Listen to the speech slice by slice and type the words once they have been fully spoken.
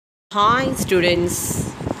Hi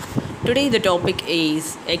students, today the topic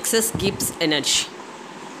is excess Gibbs energy.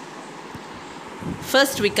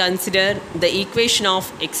 First we consider the equation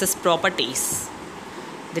of excess properties,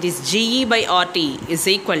 that is GE by RT is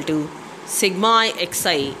equal to sigma I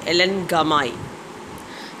xi ln gamma I.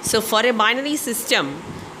 So for a binary system,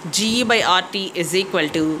 GE by RT is equal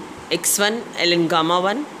to x1 ln gamma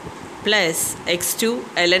 1 plus x2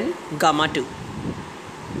 ln gamma 2.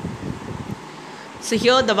 So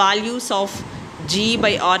here the values of G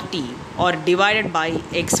by RT are divided by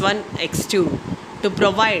x1, x2 to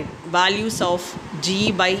provide values of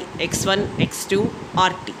G by x1, x2,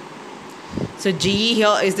 RT. So G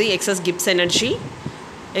here is the excess Gibbs energy,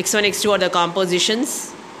 x1, x2 are the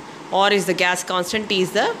compositions, R is the gas constant, T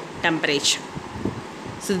is the temperature.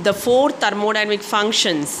 So the four thermodynamic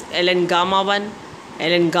functions ln gamma 1,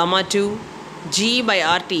 ln gamma 2, G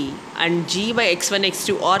by RT and G by x1,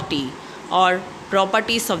 x2, RT are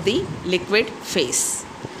properties of the liquid phase.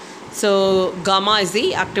 So gamma is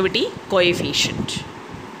the activity coefficient.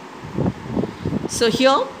 So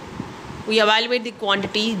here we evaluate the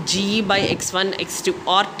quantity G by x1, x2,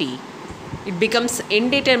 RT. It becomes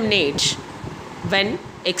indeterminate when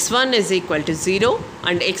x1 is equal to 0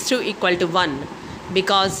 and x2 equal to 1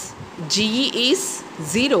 because G is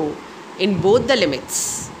 0 in both the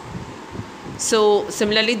limits. So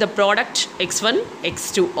similarly the product x1,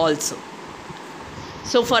 x2 also.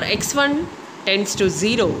 So for x1 tends to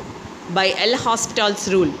 0 by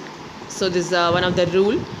L'Hospital's rule. So this is one of the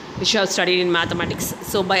rule which you have studied in mathematics.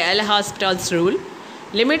 So by L'Hospital's rule,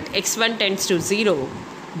 limit x1 tends to 0,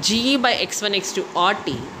 G by x1, x2,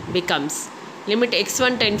 RT becomes limit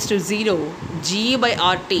x1 tends to 0, G by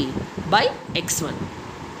RT by x1.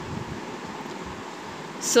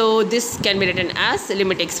 So this can be written as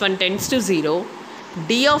limit x1 tends to 0,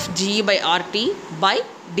 d of G by RT by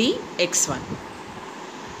dx1.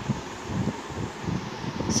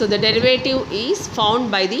 So the derivative is found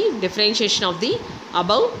by the differentiation of the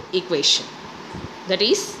above equation. That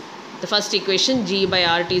is, the first equation G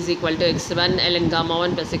by RT is equal to x1 ln gamma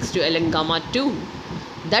 1 plus x2 ln gamma 2.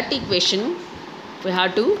 That equation we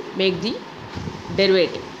have to make the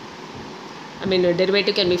derivative. The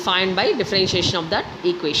derivative can be found by differentiation of that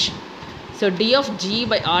equation. So d of G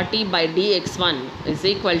by RT by dx1 is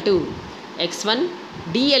equal to x1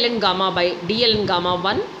 d ln gamma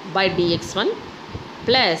 1 by dx1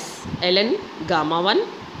 plus ln gamma 1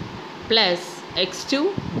 plus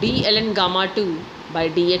x2 d ln gamma 2 by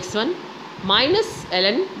dx1 minus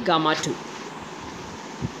ln gamma 2.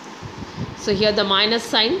 So here the minus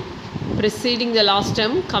sign preceding the last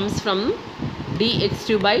term comes from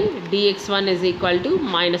dx2 by dx1 is equal to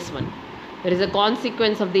minus 1. There is a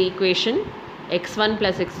consequence of the equation x1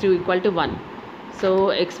 plus x2 equal to 1. So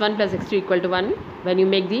x1 plus x2 equal to 1, when you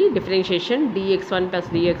make the differentiation dx1 plus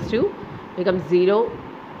dx2 becomes 0.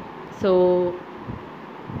 So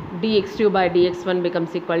dx2 by dx1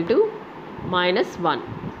 becomes equal to minus 1.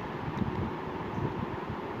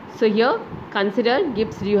 So here consider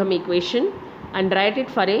Gibbs-Duhem equation and write it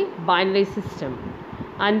for a binary system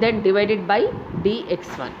and then divide it by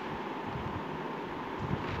dx1.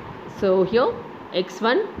 So here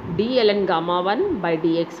x1 d ln gamma 1 by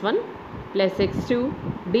dx1 plus x2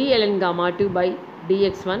 d ln gamma 2 by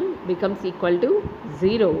dx1 becomes equal to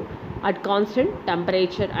 0 at constant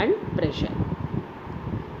temperature and pressure.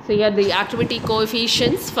 So here the activity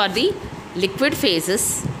coefficients for the liquid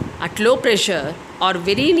phases at low pressure are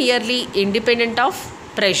very nearly independent of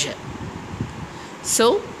pressure.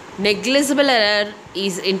 So negligible error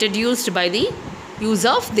is introduced by the use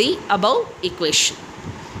of the above equation.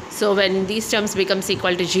 So when these terms becomes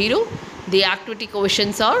equal to 0, the activity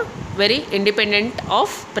coefficients are very independent of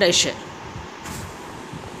pressure.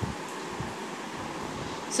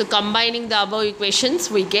 So combining the above equations,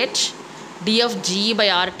 we get d of G by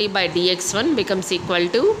RT by dx1 becomes equal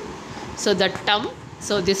to, so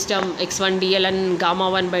this term x1 d ln gamma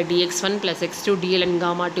 1 by dx1 plus x2 d ln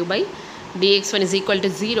gamma 2 by dx1 is equal to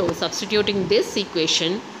 0. Substituting this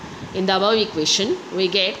equation in the above equation, we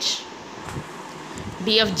get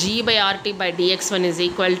d of G by RT by dx1 is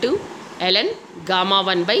equal to ln gamma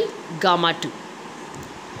 1 by gamma 2.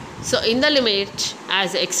 So in the limit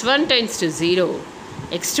as x1 tends to 0,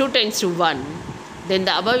 x2 tends to 1, then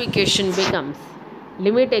the above equation becomes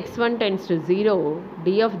limit x1 tends to 0,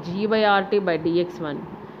 d of G by RT by dx1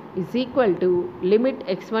 is equal to limit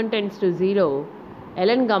x1 tends to 0,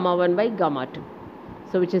 ln gamma 1 by gamma 2.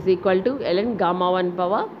 So which is equal to ln gamma 1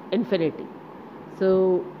 power infinity.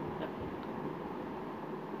 So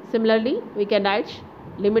similarly we can write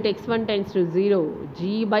limit x1 tends to 0,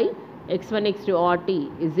 G by x1 x2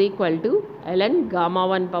 RT is equal to ln gamma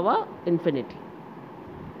 1 power infinity.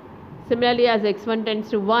 Similarly, as x1 tends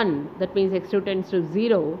to 1, that means x2 tends to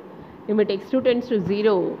 0, limit x2 tends to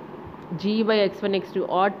 0, g by x1 x2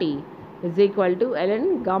 rt is equal to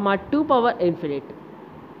ln gamma 2 power infinite.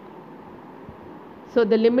 So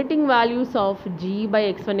the limiting values of g by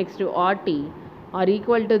x1 x2 rt are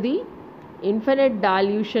equal to the infinite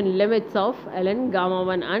dilution limits of ln gamma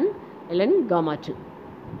 1 and ln gamma 2.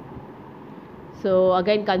 So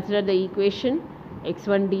again consider the equation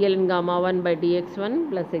x1 dln gamma 1 by dx1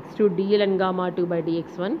 plus x2 dln gamma 2 by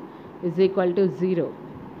dx1 is equal to 0.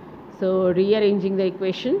 So rearranging the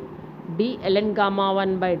equation, d ln gamma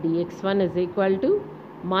 1 by dx1 is equal to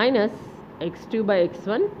minus x2 by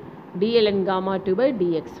x1 d ln gamma 2 by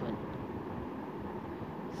dx1.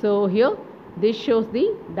 So here this shows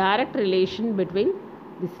the direct relation between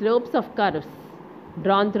the slopes of curves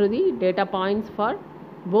drawn through the data points for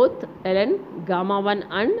both ln gamma 1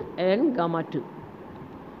 and ln gamma 2.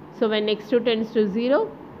 So when x2 tends to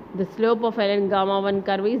 0, the slope of ln gamma 1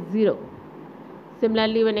 curve is 0.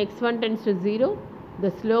 Similarly, when x1 tends to 0,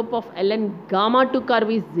 the slope of ln gamma 2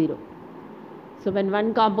 curve is 0. So when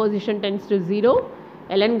one composition tends to 0,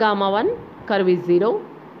 ln gamma 1 curve is 0,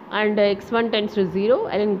 and x1 tends to 0,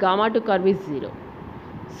 ln gamma 2 curve is 0.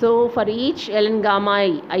 So for each ln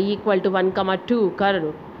gamma I equal to 1, 2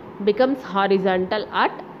 curve becomes horizontal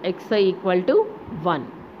at xi equal to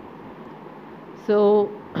 1.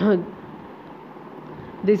 So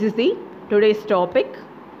this is the today's topic.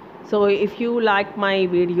 So if you like my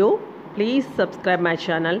video, please subscribe my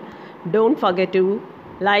channel. Don't forget to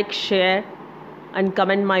like, share and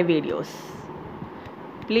comment my videos.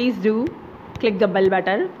 Please do click the bell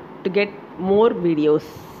button to get more videos.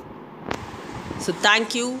 So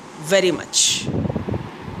thank you very much.